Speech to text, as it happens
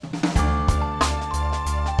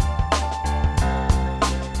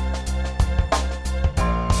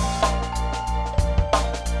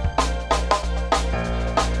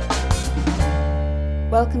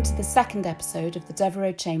Welcome to the second episode of the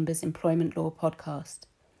Devereux Chambers Employment Law Podcast.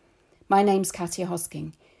 My name's Katya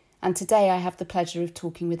Hosking, and today I have the pleasure of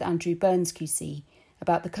talking with Andrew Burns QC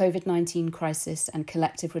about the COVID-19 crisis and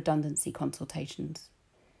collective redundancy consultations.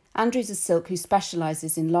 Andrew's a silk who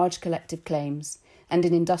specialises in large collective claims and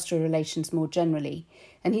in industrial relations more generally,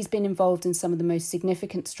 and he's been involved in some of the most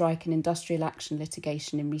significant strike and industrial action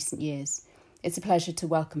litigation in recent years. It's a pleasure to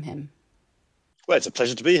welcome him. Well, it's a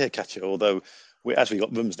pleasure to be here, Katya, although as we've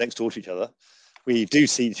got rooms next door to each other, we do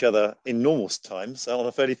see each other in normal times on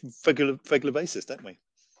a fairly regular basis, don't we?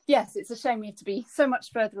 Yes, it's a shame we have to be so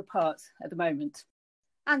much further apart at the moment.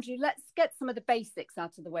 Andrew, let's get some of the basics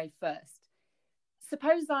out of the way first.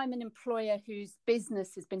 Suppose I'm an employer whose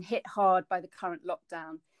business has been hit hard by the current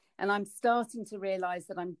lockdown, and I'm starting to realise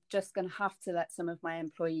that I'm just going to have to let some of my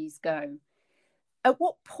employees go. At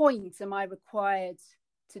what point am I required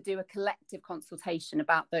to do a collective consultation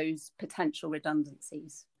about those potential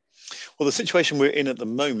redundancies? Well, the situation we're in at the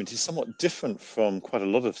moment is somewhat different from quite a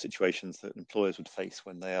lot of situations that employers would face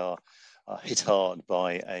when they are hit hard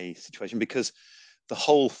by a situation, because the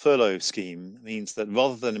whole furlough scheme means that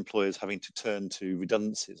rather than employers having to turn to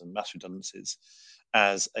redundancies and mass redundancies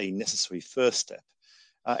as a necessary first step,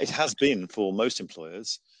 it has been for most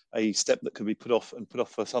employers a step that could be put off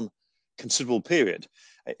for some considerable period.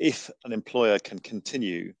 If an employer can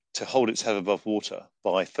continue to hold its head above water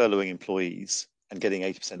by furloughing employees and getting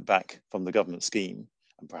 80% back from the government scheme,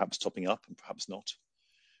 and perhaps topping up and perhaps not,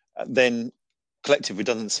 then collective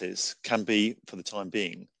redundancies can be, for the time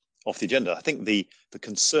being, off the agenda. I think the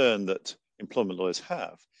concern that employment lawyers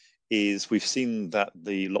have is we've seen that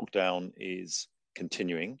the lockdown is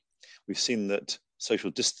continuing. We've seen that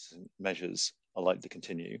social distancing measures are likely to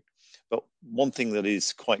continue. But one thing that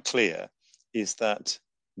is quite clear is that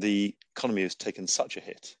the economy has taken such a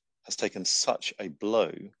hit, has taken such a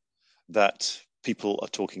blow, that people are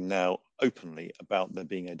talking now openly about there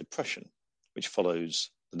being a depression which follows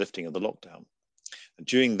the lifting of the lockdown. And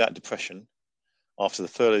during that depression, after the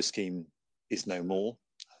furlough scheme is no more,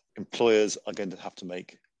 employers are going to have to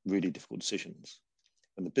make really difficult decisions.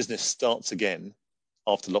 When the business starts again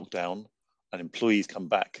after lockdown and employees come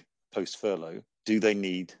back post-furlough, do they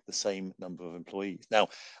need the same number of employees? Now,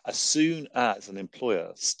 as soon as an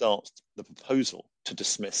employer starts the proposal to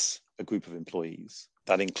dismiss a group of employees,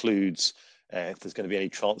 that includes if there's going to be any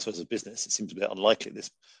transfers of business, it seems a bit unlikely at this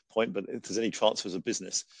point, but if there's any transfers of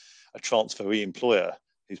business, a transferee employer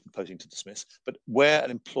who's proposing to dismiss. But where an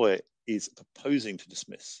employer is proposing to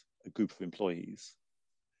dismiss a group of employees,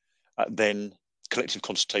 then collective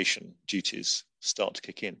consultation duties start to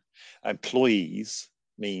kick in. Employees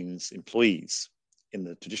means employees in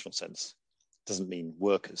the traditional sense, doesn't mean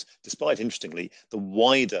workers, despite, interestingly, the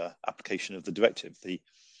wider application of the directive. The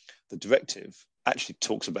directive actually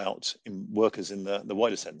talks about workers in the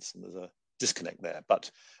wider sense, and there's a disconnect there. But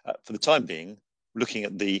for the time being, looking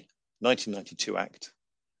at the 1992 Act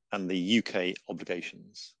and the UK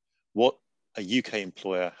obligations, what a UK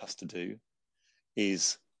employer has to do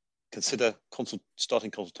is consider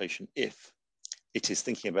starting consultation if it is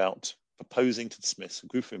thinking about proposing to dismiss a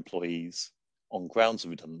group of employees on grounds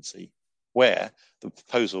of redundancy where the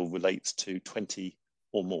proposal relates to 20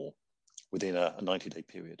 or more within a 90-day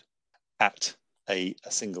period at a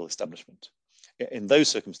single establishment. In those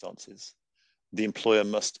circumstances, the employer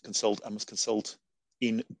must consult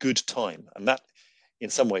in good time. And that, in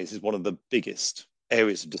some ways, is one of the biggest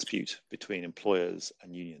areas of dispute between employers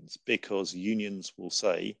and unions, because unions will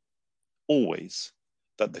say always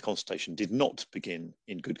that the consultation did not begin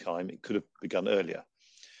in good time. It could have begun earlier.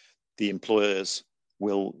 The employers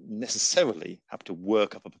will necessarily have to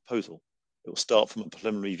work up a proposal. It will start from a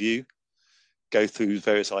preliminary view, go through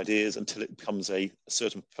various ideas until it becomes a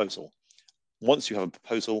certain proposal. Once you have a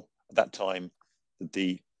proposal, at that time,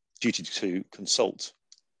 the duty to consult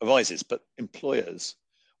arises, but employers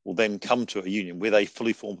will then come to a union with a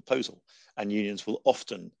fully formed proposal, and unions will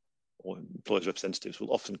often, or employers' representatives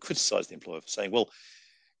will often criticize the employer for saying, well,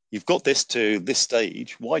 you've got this to this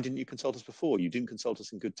stage, why didn't you consult us before? You didn't consult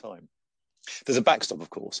us in good time. There's a backstop, of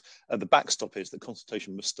course. The backstop is that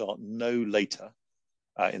consultation must start no later,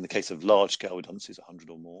 in the case of large-scale redundancies, 100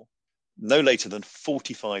 or more, no later than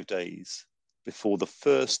 45 days before the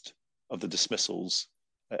first of the dismissals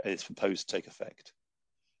is proposed to take effect.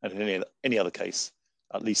 And in any other case,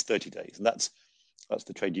 at least 30 days. And that's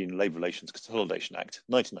the Trade Union Labour Relations Consolidation Act,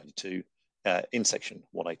 1992, in section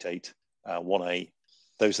 188, 1A.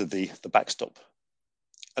 Those are the backstop.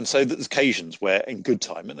 And so there's occasions where in good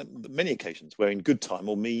time, and many occasions where in good time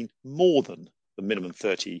will mean more than the minimum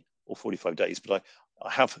 30 or 45 days. But I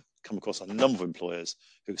have come across a number of employers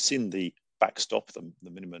who've seen the backstop, the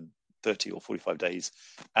minimum 30 or 45 days,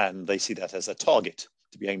 and they see that as a target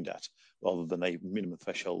to be aimed at rather than a minimum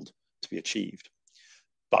threshold to be achieved.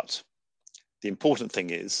 But the important thing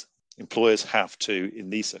is employers have to, in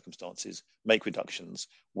these circumstances, make reductions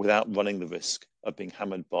without running the risk of being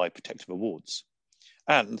hammered by protective awards.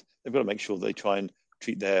 And they've got to make sure they try and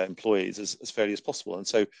treat their employees as fairly as possible. And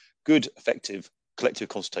so good, effective collective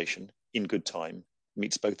consultation in good time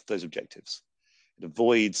meets both of those objectives. It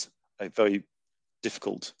avoids a very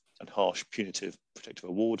difficult and harsh punitive protective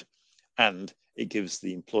award, and it gives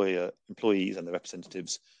the employees and the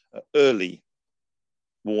representatives early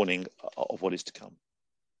warning of what is to come.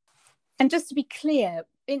 And just to be clear,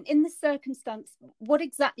 in this circumstance, what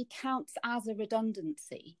exactly counts as a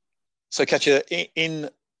redundancy? So, Katya, in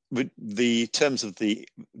the terms of the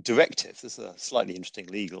directive, there's a slightly interesting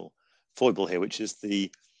legal foible here, which is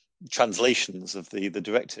the translations of the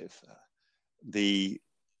directive. The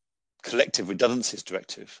collective redundancies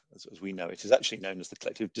directive, as we know it, is actually known as the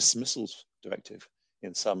collective dismissals directive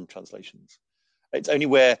in some translations. It's only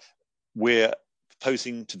where we're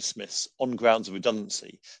proposing to dismiss on grounds of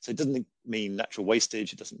redundancy. So it doesn't mean natural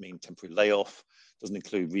wastage, it doesn't mean temporary layoff, it doesn't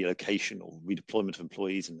include relocation or redeployment of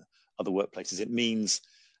employees in other workplaces. It means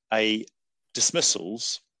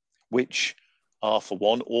dismissals which are for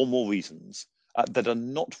one or more reasons that are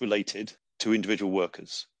not related to individual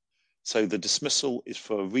workers. So the dismissal is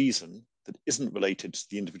for a reason that isn't related to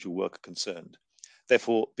the individual worker concerned.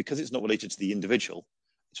 Therefore, because it's not related to the individual,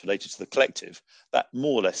 it's related to the collective, that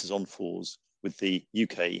more or less is on fours with the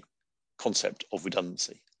UK concept of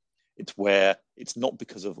redundancy. It's where it's not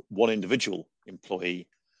because of one individual employee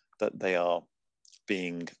that they are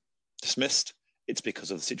being dismissed, it's because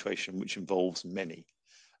of the situation which involves many.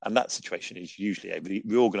 And that situation is usually a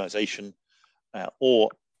reorganisation or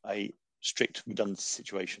a strict redundancy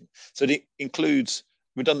situation. So it includes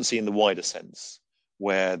redundancy in the wider sense,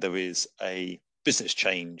 where there is a business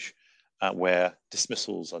change, where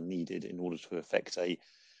dismissals are needed in order to effect a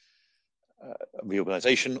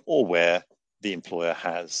reorganisation, or where the employer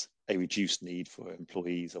has a reduced need for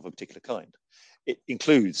employees of a particular kind. It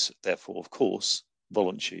includes, therefore, of course,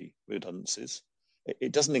 voluntary redundancies.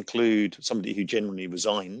 It doesn't include somebody who genuinely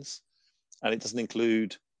resigns, and it doesn't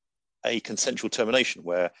include a consensual termination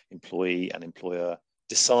where employee and employer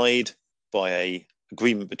decide by an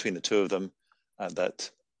agreement between the two of them that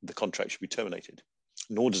the contract should be terminated.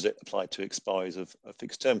 Nor does it apply to expiries of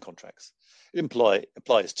fixed term contracts. It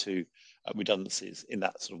applies to redundancies in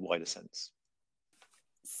that sort of wider sense.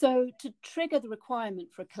 So to trigger the requirement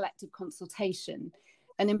for a collective consultation,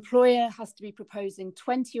 an employer has to be proposing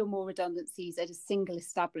 20 or more redundancies at a single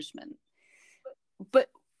establishment. But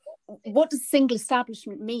what does single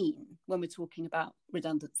establishment mean when we're talking about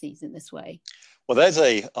redundancies in this way? Well, there's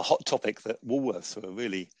a hot topic that Woolworths were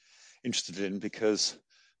really interested in, because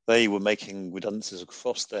they were making redundancies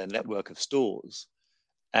across their network of stores,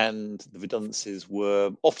 and the redundancies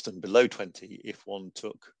were often below 20 if one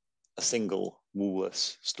took a single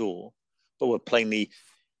Woolworths store, but were plainly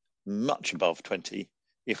much above 20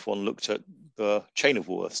 if one looked at the chain of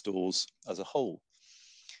Woolworths stores as a whole.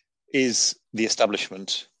 Is the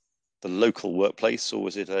establishment the local workplace, or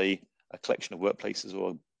is it a collection of workplaces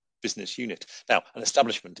or a business unit? Now, an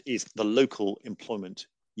establishment is the local employment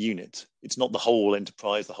unit. It's not the whole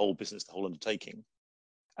enterprise, the whole business, the whole undertaking.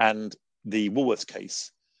 And the Woolworths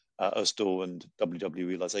case, Usdaw and WW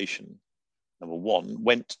Realisation, number one,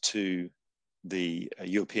 went to the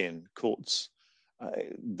European courts.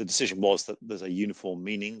 The decision was that there's a uniform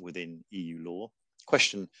meaning within EU law. The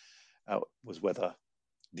question was whether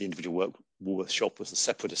the individual Woolworths shop was a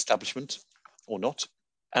separate establishment or not.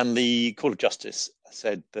 And the Court of Justice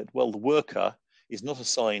said that, well, the worker is not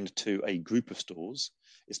assigned to a group of stores.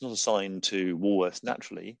 It's not assigned to Woolworths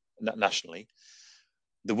nationally.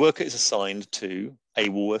 The worker is assigned to a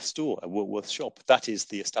Woolworths store, a Woolworths shop. That is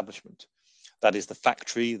the establishment. That is the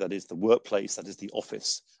factory. That is the workplace. That is the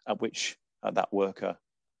office at which that worker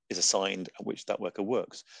is assigned, at which that worker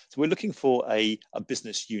works. So we're looking for a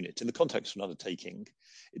business unit. In the context of an undertaking,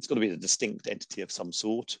 it's got to be a distinct entity of some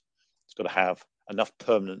sort. It's got to have enough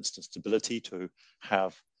permanence and stability to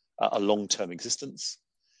have a long-term existence.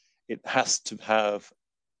 It has to have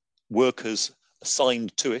workers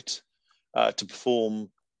assigned to it to perform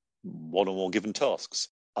one or more given tasks.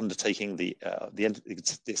 Undertaking the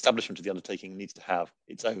establishment of the undertaking needs to have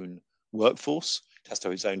its own workforce. It has to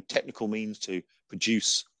have its own technical means to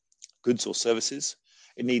produce goods or services.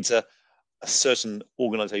 It needs a certain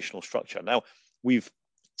organizational structure. Now, we've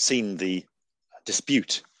seen the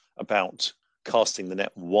dispute about casting the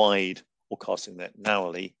net wide or casting the net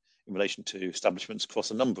narrowly in relation to establishments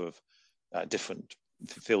across a number of different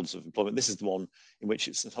fields of employment, this is the one in which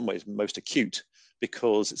it's in some ways most acute,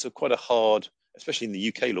 because it's quite a hard, especially in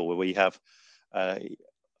the UK law, where you have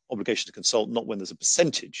obligation to consult not when there's a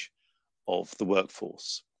percentage of the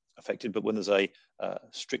workforce affected, but when there's a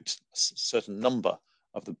strict certain number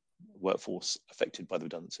of the workforce affected by the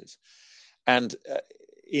redundancies. And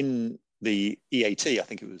in the EAT, I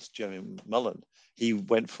think it was Jeremy Mullen, he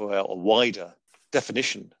went for a wider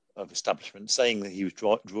definition of establishment, saying that he was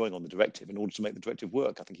drawing on the directive in order to make the directive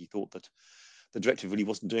work. I think he thought that the directive really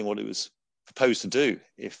wasn't doing what it was proposed to do.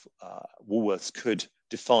 If Woolworths could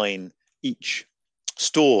define each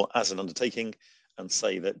store as an undertaking and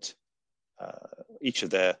say that each of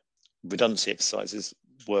their redundancy exercises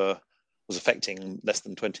was affecting less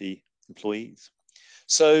than 20 employees.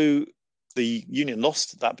 So the union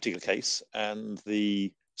lost that particular case, and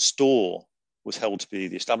the store was held to be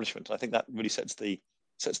the establishment. And I think that really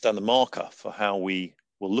sets down the marker for how we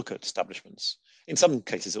will look at establishments. In some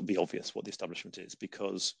cases, it'll be obvious what the establishment is,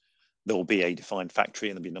 because there will be a defined factory,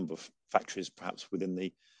 and there'll be a number of factories perhaps within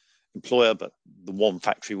the employer, but the one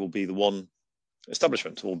factory will be the one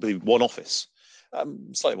establishment, or will be one office.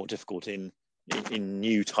 Slightly more difficult in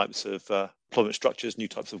new types of employment structures, new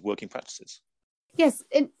types of working practices. Yes.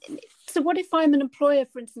 So what if I'm an employer,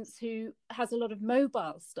 for instance, who has a lot of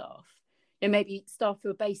mobile staff, maybe staff who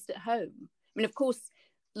are based at home? I mean, of course,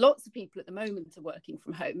 lots of people at the moment are working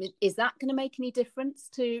from home. Is that going to make any difference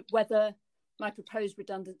to whether my proposed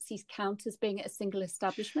redundancies count as being at a single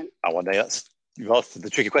establishment? Oh, well, you've asked the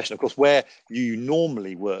tricky question. Of course, where you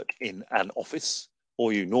normally work in an office,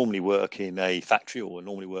 or you normally work in a factory, or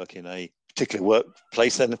normally work in a particular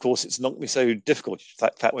workplace, then of course it's not going to be so difficult. The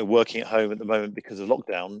fact we're working at home at the moment because of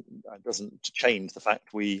lockdown doesn't change the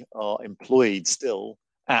fact we are employed still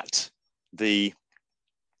at the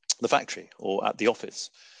factory or at the office.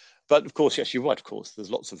 But of course, yes, you're right. Of course, there's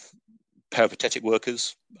lots of peripatetic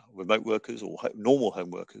workers, remote workers, or normal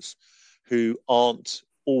home workers who aren't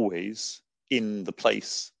always in the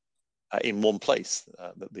place, in one place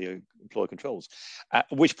that the employer controls. At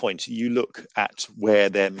which point you look at where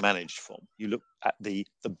they're managed from. You look at the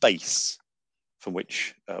base from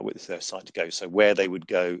which they're assigned to go. So where they would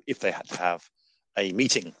go if they had to have a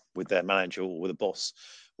meeting with their manager or with a boss,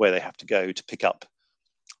 where they have to go to pick up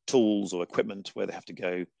tools or equipment, where they have to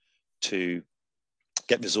go to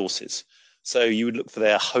get resources. So you would look for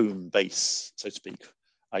their home base, so to speak.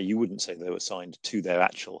 You wouldn't say they were assigned to their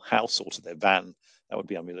actual house or to their van. That would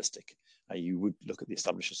be unrealistic. You would look at the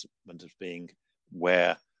establishment as being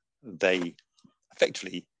where they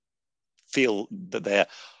effectively feel that their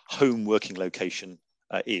home working location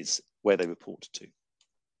is, where they report to.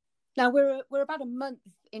 Now, we're about a month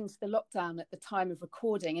into the lockdown at the time of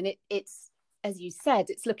recording, and it's, as you said,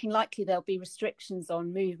 it's looking likely there'll be restrictions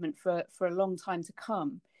on movement for a long time to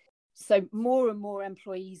come. So more and more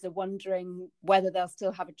employees are wondering whether they'll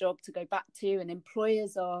still have a job to go back to, and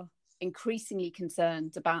employers are increasingly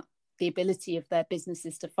concerned about the ability of their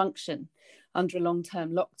businesses to function under a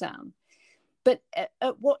long-term lockdown. But at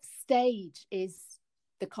what stage is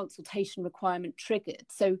the consultation requirement triggered?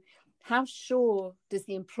 So how sure does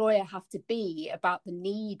the employer have to be about the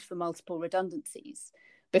need for multiple redundancies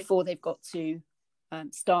before they've got to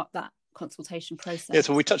start that consultation process? Yes,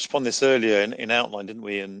 well, we touched upon this earlier in outline, didn't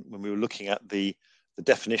we? And when we were looking at the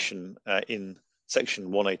definition in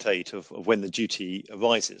section 188 of when the duty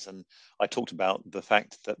arises. And I talked about the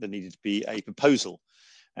fact that there needed to be a proposal,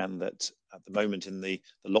 and that at the moment in the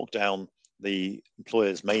lockdown, the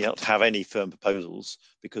employers may not have any firm proposals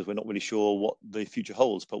because we're not really sure what the future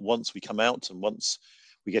holds. But once we come out, and once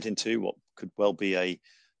we get into what could well be a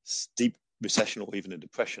deep recession or even a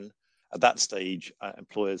depression, at that stage,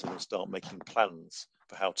 employers are going to start making plans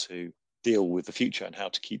for how to deal with the future and how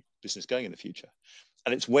to keep business going in the future.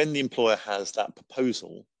 And it's when the employer has that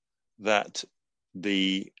proposal that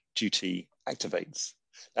the duty activates.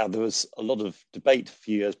 Now, there was a lot of debate a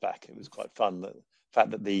few years back. It was quite fun, the fact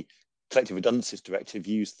that the Collective Redundancies Directive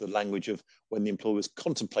used the language of when the employer was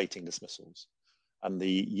contemplating dismissals. And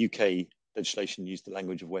the UK legislation used the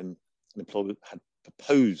language of when an employer had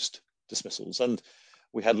proposed dismissals. And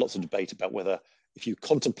we had lots of debate about whether, if you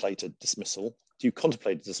contemplated dismissal, do you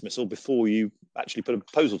contemplate dismissal before you actually put a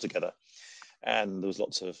proposal together? And there was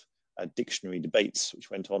lots of dictionary debates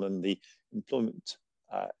which went on, and the Employment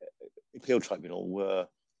Appeal Tribunal were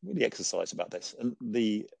really exercised about this. And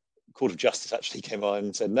the Court of Justice actually came on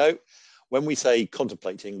and said, no, when we say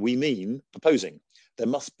contemplating, we mean proposing. There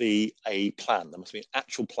must be a plan, there must be an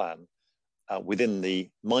actual plan within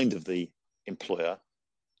the mind of the employer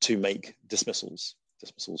to make dismissals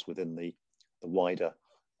within the wider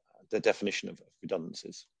the definition of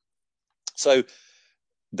redundancies. So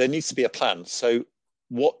there needs to be a plan. So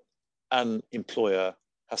what an employer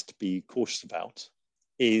has to be cautious about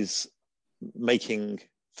is making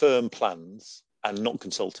firm plans and not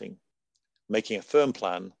consulting, making a firm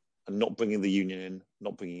plan and not bringing the union in,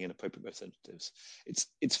 not bringing in appropriate representatives.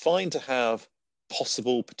 It's fine to have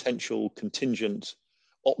possible, potential, contingent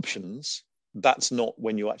options. That's not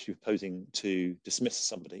when you're actually proposing to dismiss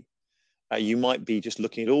somebody. You might be just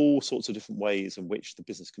looking at all sorts of different ways in which the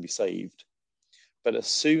business can be saved. But as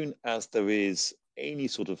soon as there is any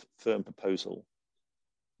sort of firm proposal,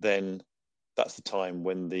 then that's the time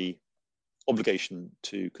when the obligation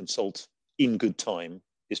to consult in good time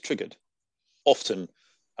is triggered. Often,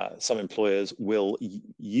 some employers will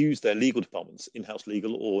use their legal departments, in-house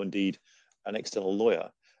legal, or indeed an external lawyer,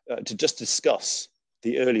 to just discuss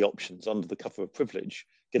the early options under the cover of privilege,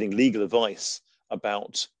 getting legal advice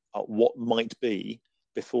about what might be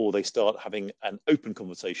before they start having an open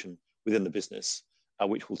conversation within the business,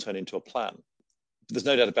 which will turn into a plan. But there's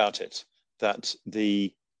no doubt about it that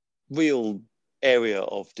the real area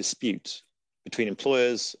of dispute between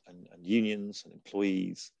employers and unions and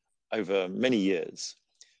employees over many years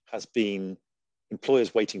has been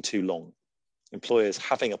employers waiting too long, employers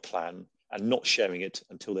having a plan and not sharing it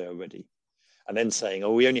until they are ready, and then saying,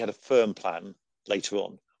 oh, we only had a firm plan later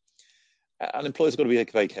on. And employers have got to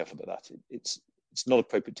be very careful about that. It's not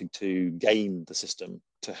appropriate to game the system,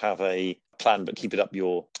 to have a plan but keep it up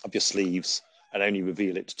your sleeves and only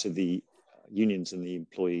reveal it to the unions and the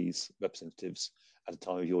employees' representatives at a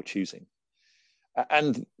time of your choosing.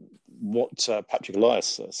 And what Patrick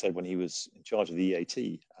Elias said when he was in charge of the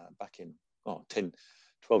EAT back in 10,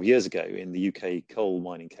 12 years ago in the UK coal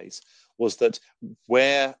mining case was that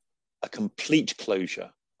where a complete closure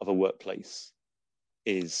of a workplace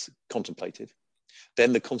is contemplated,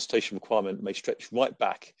 then the consultation requirement may stretch right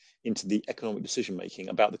back into the economic decision making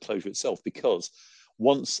about the closure itself, because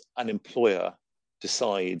once an employer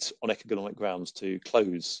decides on economic grounds to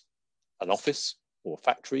close an office or a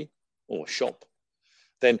factory or a shop,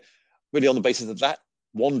 then really on the basis of that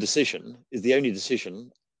one decision is the only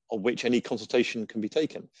decision on which any consultation can be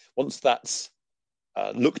taken. Once that's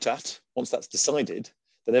looked at, once that's decided,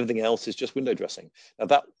 then everything else is just window dressing. Now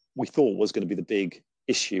that we thought was going to be the big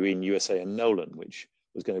issue in USA and Nolan, which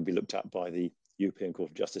was going to be looked at by the European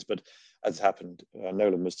Court of Justice. But as it happened,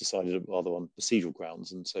 Nolan was decided rather on procedural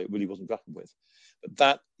grounds, and so it really wasn't grappled with. But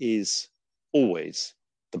that is always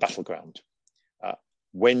the battleground.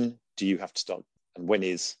 When do you have to start, and when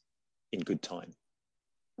is in good time?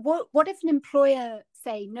 What if an employer,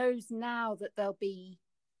 say, knows now that there'll be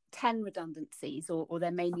 10 redundancies, or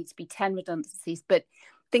there may need to be 10 redundancies, but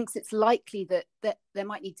thinks it's likely that there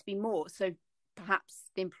might need to be more? So perhaps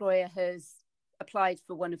the employer has applied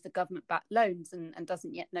for one of the government-backed loans and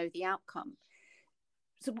doesn't yet know the outcome.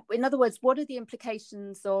 So in other words, what are the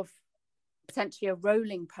implications of potentially a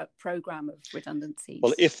rolling program of redundancies?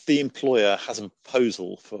 Well, if the employer has a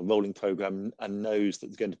proposal for a rolling program and knows that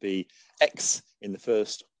there's going to be X in the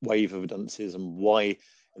first wave of redundancies and Y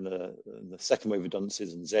in the second wave of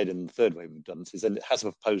redundancies and Z in the third wave of redundancies, then it has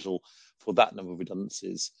a proposal for that number of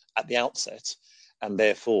redundancies at the outset, and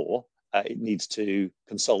therefore it needs to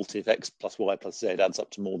consult if X plus Y plus Z adds up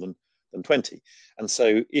to more than 20. And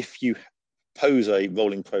so if you pose a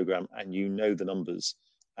rolling program and you know the numbers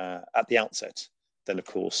at the outset, then of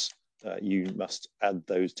course you must add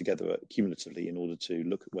those together cumulatively in order to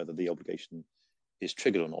look at whether the obligation is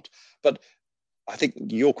triggered or not. But I think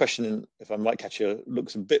your question, if I'm right, Katya,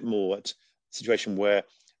 looks a bit more at a situation where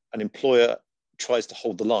an employer tries to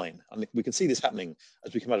hold the line. And we can see this happening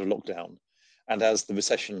as we come out of lockdown and as the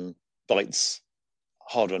recession bites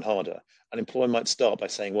harder and harder. An employer might start by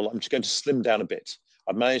saying, well, I'm just going to slim down a bit.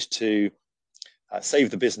 I've managed to save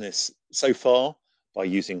the business so far by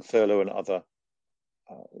using furlough and other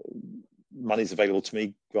monies available to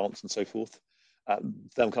me, grants and so forth. Then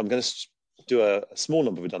I'm going to do a small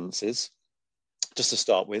number of redundancies just to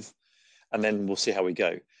start with, and then we'll see how we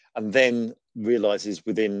go. And then realizes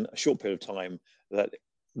within a short period of time that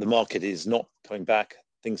the market is not coming back,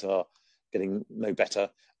 things are getting no better,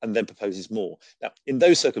 and then proposes more. Now, in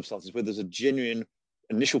those circumstances where there's a genuine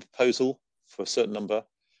initial proposal for a certain number,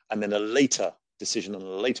 and then a later decision and a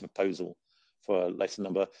later proposal for a later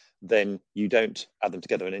number, then you don't add them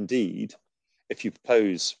together. And indeed, if you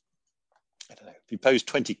propose, if you propose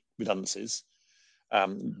 20 redundancies,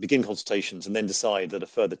 begin consultations and then decide that a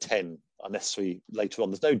further 10 are necessary later on,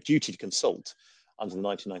 there's no duty to consult under the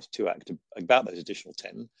 1992 Act about those additional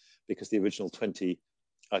 10 because the original 20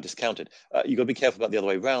 are discounted. You've got to be careful about the other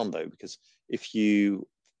way around though, because if you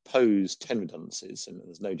pose 10 redundancies and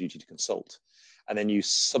there's no duty to consult, and then you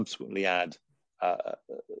subsequently add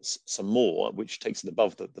some more, which takes it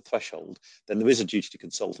above the threshold, then there is a duty to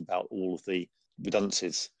consult about all of the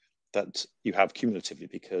redundancies that you have cumulatively,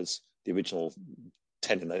 because the original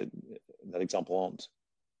 10 in that example aren't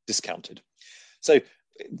discounted. So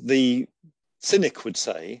the cynic would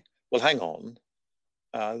say, well, hang on,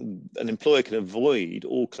 an employer can avoid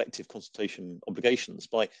all collective consultation obligations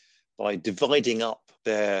by dividing up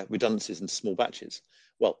their redundancies into small batches.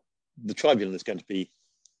 Well, the tribunal is going to be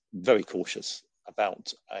very cautious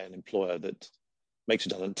about an employer that makes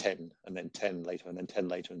redundant 10 and then 10 later and then 10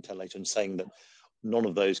 later and 10 later, and saying that none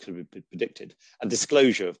of those could be predicted. And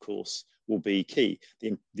disclosure, of course, will be key.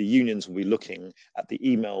 The unions will be looking at the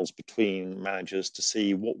emails between managers to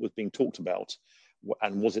see what was being talked about,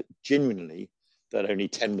 and was it genuinely that only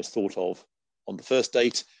 10 was thought of on the first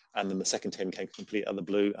date, and then the second 10 came completely out of the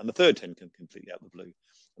blue, and the third 10 came completely out of the blue,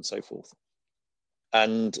 and so forth.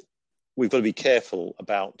 And we've got to be careful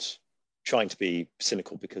about trying to be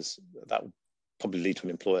cynical, because that would probably lead to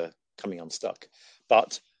an employer coming unstuck.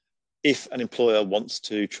 But if an employer wants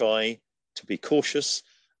to try to be cautious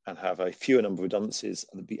and have a fewer number of redundancies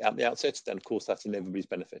at the outset, then of course that's in everybody's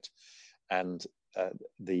benefit. And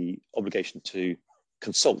the obligation to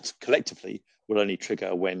consult collectively will only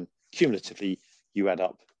trigger when cumulatively you add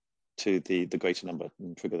up to the greater number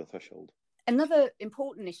and trigger the threshold. Another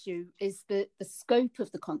important issue is the scope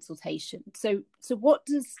of the consultation. So what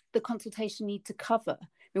does the consultation need to cover? I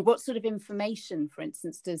mean, what sort of information, for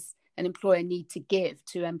instance, does an employer need to give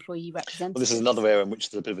to employee representatives? Well, this is another area in which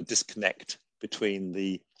there's a bit of a disconnect between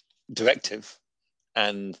the directive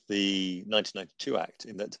and the 1992 Act,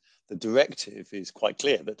 in that the directive is quite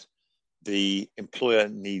clear that the employer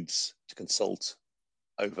needs to consult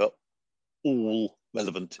over all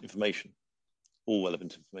relevant information,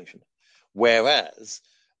 whereas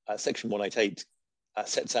Section 188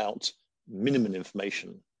 sets out minimum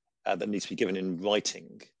information that needs to be given in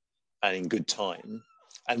writing and in good time.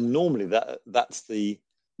 And normally that's the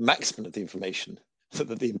maximum of the information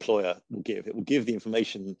that the employer will give. It will give the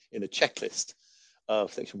information in a checklist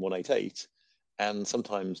of Section 188 and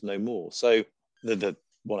sometimes no more. So the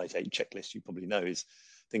 188 checklist, you probably know, is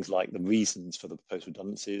things like the reasons for the proposed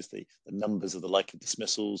redundancies, the numbers of the likely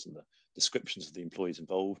dismissals, and the descriptions of the employees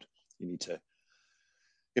involved. You need to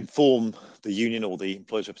inform the union or the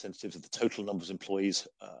employees' representatives of the total number of employees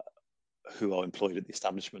who are employed at the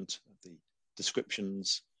establishment, the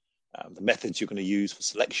descriptions, the methods you're going to use for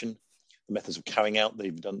selection, the methods of carrying out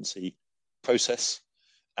the redundancy process,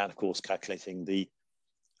 and of course calculating the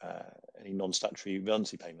any non-statutory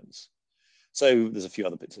redundancy payments. So there's a few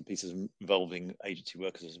other bits and pieces involving agency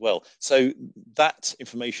workers as well. So that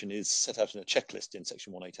information is set out in a checklist in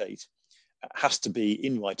Section 188. It has to be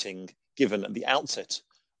in writing, given at the outset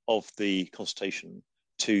of the consultation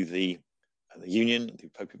to the union, the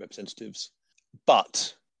appropriate representatives.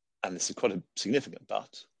 But, and this is quite a significant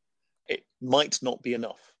but, it might not be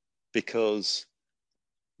enough, because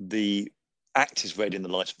the Act is read in the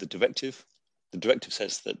light of the directive. The directive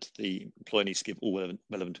says that the employer needs to give all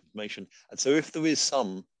relevant information. And so if there is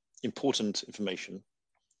some important information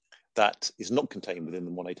that is not contained within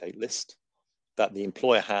the 188 list, that the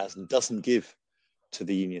employer has and doesn't give to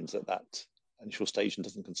the unions at that initial stage and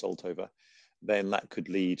doesn't consult over, then that could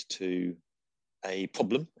lead to a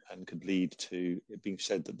problem and could lead to it being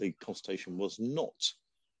said that the consultation was not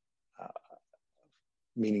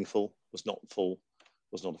meaningful, was not full,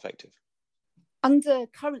 was not effective. Under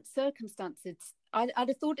current circumstances, I'd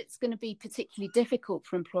have thought it's going to be particularly difficult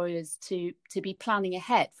for employers to be planning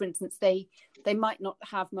ahead. For instance, they might not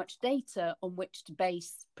have much data on which to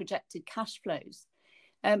base projected cash flows.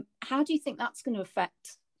 How do you think that's going to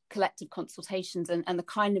affect collective consultations and the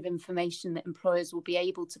kind of information that employers will be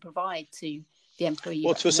able to provide to the employee?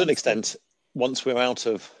 Well, to a certain extent, once we're out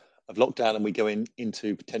of lockdown and we go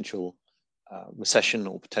into potential recession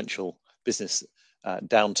or potential business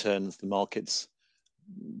downturns, the markets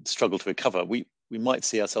struggle to recover, we might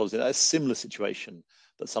see ourselves in a similar situation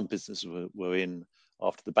that some businesses were in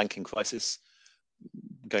after the banking crisis,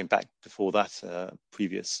 going back before that,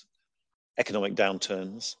 previous economic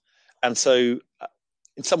downturns. And so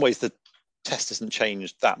in some ways, the test hasn't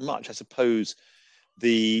changed that much. I suppose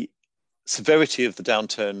the severity of the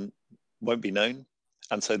downturn won't be known.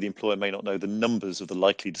 And so the employer may not know the numbers of the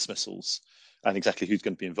likely dismissals and exactly who's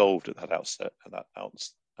going to be involved at that outset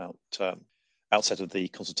of the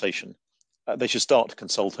consultation. They should start to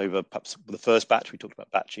consult over perhaps the first batch. We talked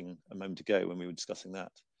about batching a moment ago when we were discussing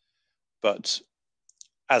that. But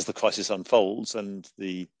as the crisis unfolds and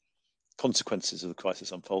the consequences of the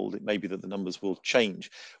crisis unfold, it may be that the numbers will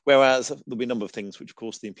change. Whereas there'll be a number of things which, of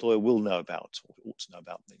course, the employer will know about, or ought to know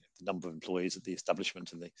about, the number of employees at the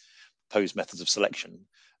establishment and the proposed methods of selection,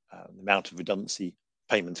 the amount of redundancy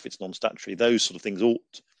payments if it's non-statutory. Those sort of things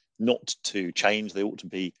ought not to change. They ought to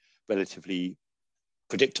be relatively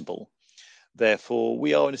predictable. Therefore,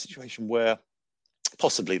 we are in a situation where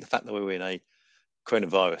possibly the fact that we're in a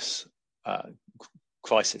coronavirus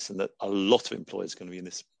crisis and that a lot of employers are going to be in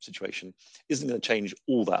this situation isn't going to change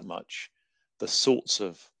all that much. The sorts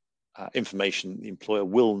of information the employer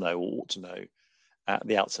will know or ought to know at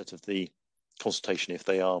the outset of the consultation if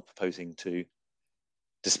they are proposing to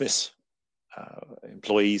dismiss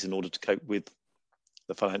employees in order to cope with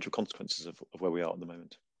the financial consequences of where we are at the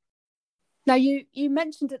moment. Now, you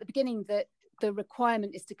mentioned at the beginning that the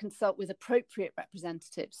requirement is to consult with appropriate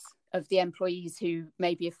representatives of the employees who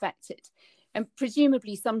may be affected. And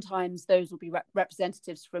presumably sometimes those will be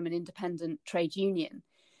representatives from an independent trade union.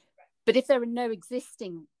 But if there are no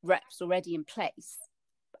existing reps already in place,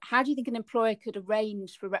 how do you think an employer could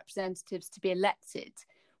arrange for representatives to be elected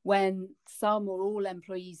when some or all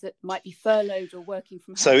employees that might be furloughed or working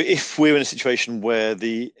from home? So if we're in a situation where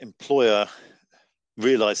the employer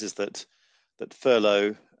realises that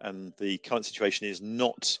furlough and the current situation is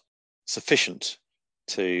not sufficient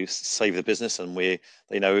to save the business, and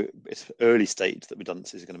they know it's early stage that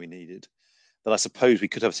redundancies are going to be needed, then I suppose we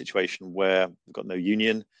could have a situation where we've got no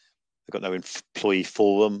union, we've got no employee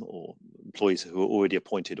forum or employees who are already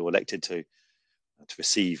appointed or elected to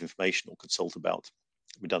receive information or consult about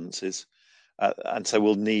redundancies. And so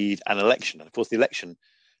we'll need an election. And of course, the election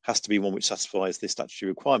has to be one which satisfies the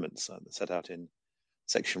statutory requirements set out in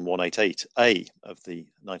Section 188A of the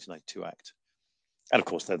 1992 Act. And of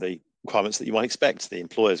course, they're the requirements that you might expect. The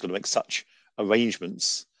employer is going to make such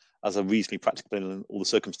arrangements as are reasonably practical in all the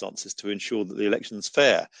circumstances to ensure that the election is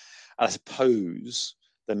fair. And I suppose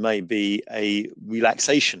there may be a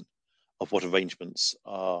relaxation of what arrangements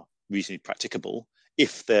are reasonably practicable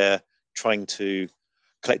if they're trying to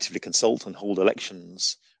collectively consult and hold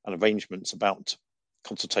elections and arrangements about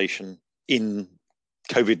consultation in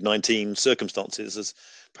COVID-19 circumstances, as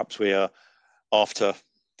perhaps we are after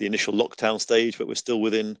the initial lockdown stage, but we're still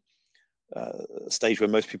within a stage where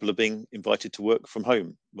most people are being invited to work from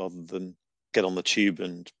home rather than get on the tube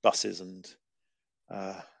and buses and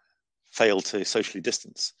fail to socially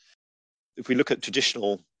distance. If we look at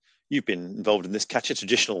traditional, you've been involved in this, Katya,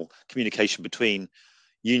 traditional communication between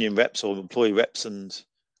union reps or employee reps and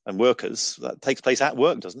workers, that takes place at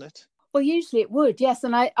work, doesn't it? Well, usually it would, yes.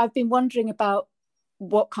 And I've been wondering about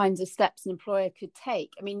what kinds of steps an employer could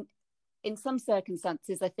take. I mean, in some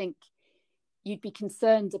circumstances, I think you'd be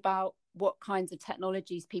concerned about what kinds of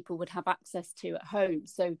technologies people would have access to at home.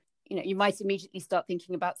 So, you might immediately start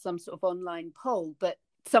thinking about some sort of online poll, but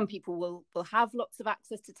some people will have lots of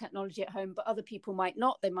access to technology at home, but other people might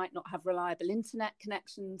not. They might not have reliable internet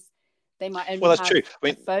connections. They might only have true.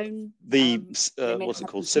 a phone. What's it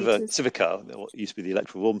called? Civica, what used to be the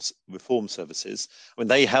electoral reform services. I mean,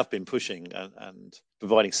 they have been pushing and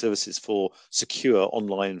providing services for secure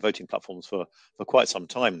online voting platforms for quite some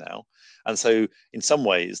time now. And so in some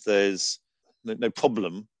ways, there's no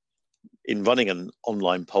problem in running an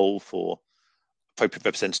online poll for appropriate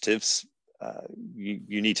representatives.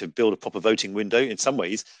 You need to build a proper voting window. In some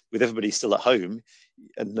ways, with everybody still at home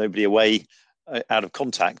and nobody away out of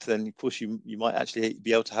contact, then of course you might actually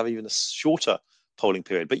be able to have even a shorter polling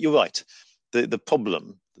period. But you're right. The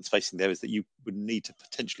problem that's facing there is that you would need to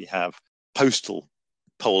potentially have postal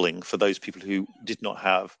polling for those people who did not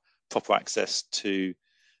have proper access to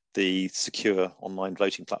the secure online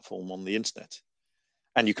voting platform on the internet.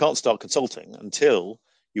 And you can't start consulting until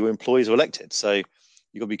your employees are elected. So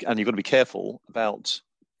you've got to be careful about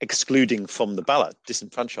excluding from the ballot,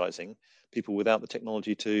 disenfranchising people without the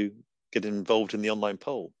technology to get involved in the online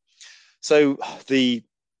poll. So the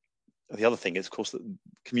other thing is, of course, that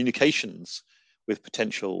communications with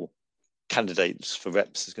potential candidates for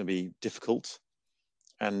reps is going to be difficult.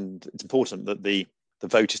 And it's important that the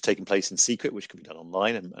vote is taking place in secret, which can be done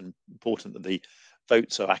online, and important that the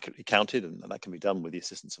votes are accurately counted, and that can be done with the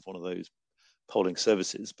assistance of one of those polling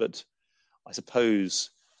services. But I suppose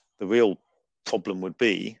the real problem would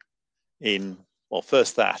be in, well,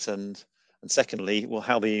 first that, and secondly, well,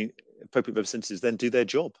 how the appropriate representatives then do their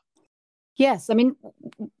job. Yes, I mean,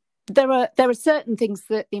 there are certain things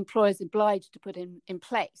that the employer is obliged to put in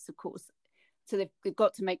place, of course. So they've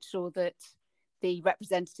got to make sure that the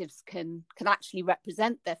representatives can actually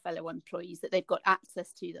represent their fellow employees, that they've got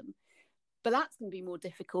access to them. But that's going to be more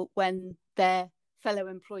difficult when their fellow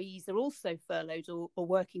employees are also furloughed or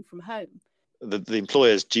working from home. The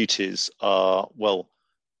employer's duties are, well,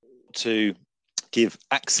 got to give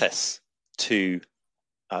access to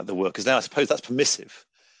the workers. Now, I suppose that's permissive.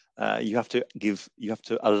 You have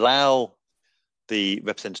to allow the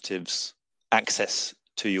representatives access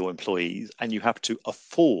to your employees, and you have to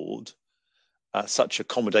afford such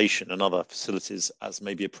accommodation and other facilities as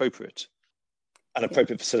may be appropriate. An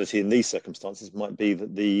appropriate facility in these circumstances might be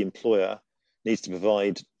that the employer needs to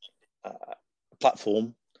provide a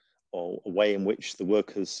platform or a way in which the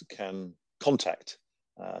workers can contact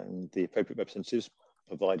the appropriate representatives,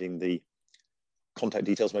 providing the contact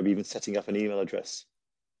details, maybe even setting up an email address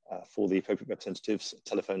for the appropriate representatives, a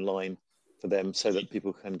telephone line for them so that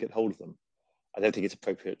people can get hold of them. I don't think it's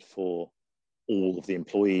appropriate for all of the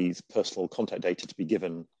employees' personal contact data to be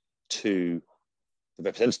given to the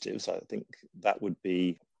representatives. I think that would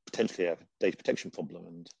be potentially a data protection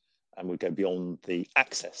problem and would go beyond the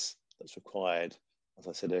access that's required, as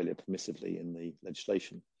I said earlier, permissively in the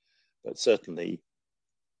legislation. But certainly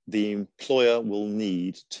the employer will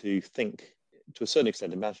need to think to a certain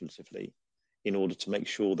extent imaginatively in order to make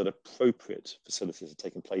sure that appropriate facilities are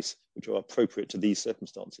taking place which are appropriate to these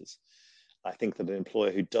circumstances. I think that an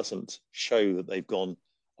employer who doesn't show that they've gone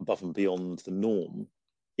above and beyond the norm,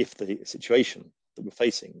 if the situation that we're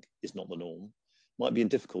facing is not the norm, might be in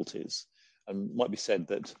difficulties, and might be said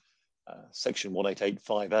that section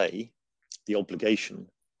 1885A, the obligation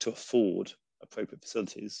to afford appropriate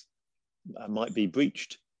facilities, might be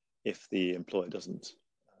breached if the employer doesn't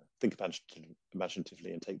think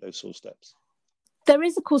imaginatively and take those sort of steps. There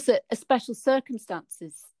is, of course, a special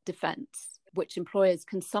circumstances defence, which employers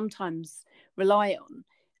can sometimes rely on.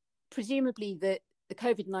 Presumably, the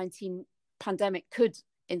COVID-19 pandemic could,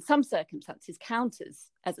 in some circumstances, count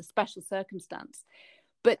as a special circumstance.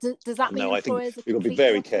 But does that mean employers are completely off the hook? We've got to be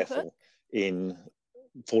very careful in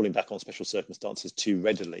falling back on special circumstances too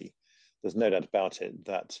readily. There's no doubt about it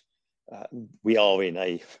that we are in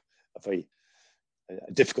a very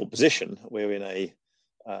difficult position. We're in a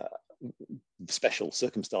special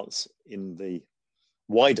circumstance in the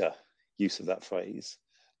wider use of that phrase,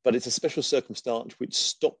 but it's a special circumstance which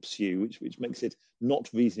stops you, which makes it not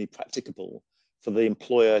reasonably practicable for the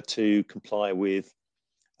employer to comply with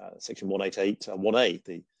section 188,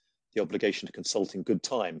 1A, the obligation to consult in good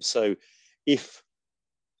time. So if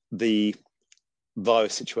the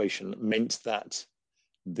virus situation meant that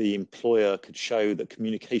the employer could show that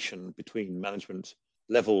communication between management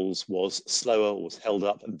levels was slower or was held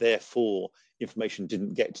up, and therefore information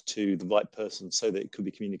didn't get to the right person so that it could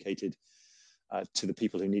be communicated to the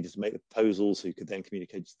people who needed to make the proposals, who could then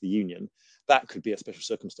communicate to the union, that could be a special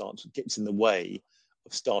circumstance that gets in the way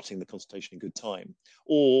of starting the consultation in good time.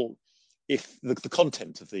 Or if the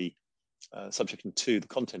content of the subsection 2, the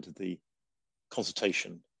content of the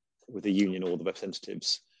consultation with the union or the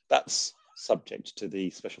representatives, that's subject to the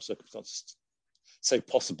special circumstances. So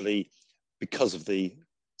possibly because of the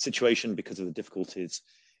situation, because of the difficulties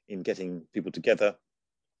in getting people together,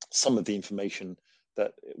 some of the information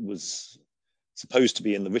that was supposed to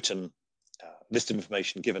be in the written list of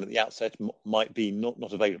information given at the outset might be not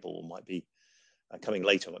available, or might be coming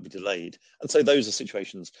later, might be delayed. And so those are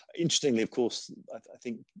situations. Interestingly, of course, I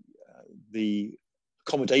think the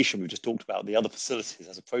accommodation we just talked about, the other facilities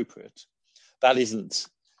as appropriate, that isn't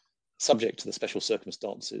subject to the special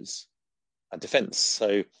circumstances defence.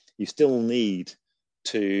 So you still need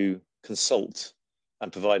to consult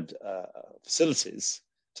and provide facilities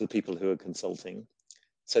to the people who are consulting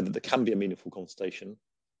so that there can be a meaningful consultation,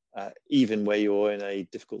 even where you're in a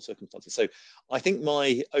difficult circumstances. So I think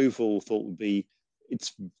my overall thought would be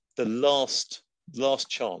it's the last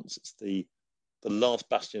chance, it's the last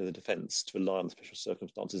bastion of the defence to rely on the special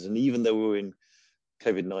circumstances. And even though we're in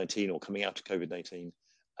COVID-19 or coming out of COVID-19,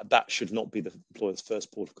 that should not be the employer's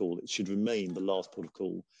first port of call. It should remain the last port of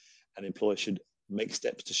call. And employers should make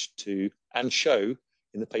steps to and show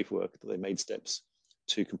in the paperwork that they made steps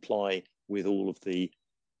to comply with all of the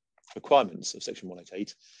requirements of section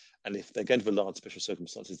 188. And if they're going to rely on special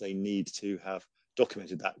circumstances, they need to have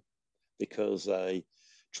documented that, because a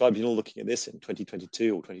tribunal looking at this in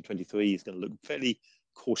 2022 or 2023 is going to look fairly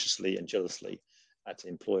cautiously and jealously at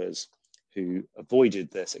employers who avoided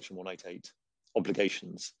their section 188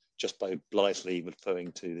 obligations just by blithely referring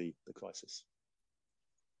to the crisis.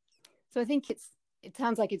 So I think it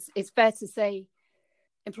sounds like it's fair to say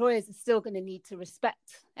employers are still going to need to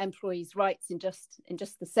respect employees' rights in just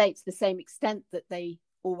to the same extent that they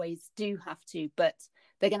always do have to, but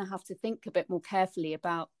they're going to have to think a bit more carefully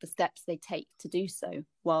about the steps they take to do so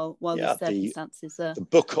while the circumstances are. The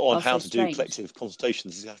book on how to do collective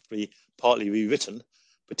consultations is going to have to be partly rewritten,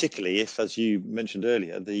 particularly if, as you mentioned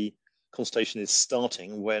earlier, the consultation is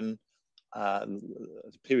starting when a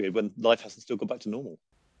period when life hasn't still got back to normal.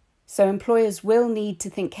 So employers will need to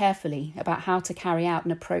think carefully about how to carry out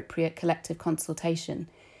an appropriate collective consultation.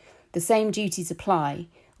 The same duties apply,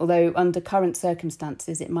 although under current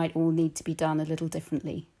circumstances it might all need to be done a little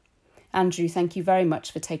differently. Andrew, thank you very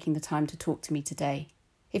much for taking the time to talk to me today.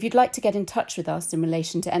 If you'd like to get in touch with us in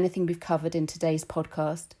relation to anything we've covered in today's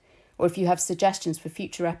podcast, or if you have suggestions for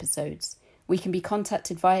future episodes, we can be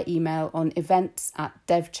contacted via email on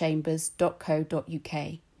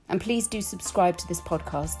events@devchambers.co.uk. And please do subscribe to this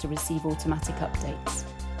podcast to receive automatic updates.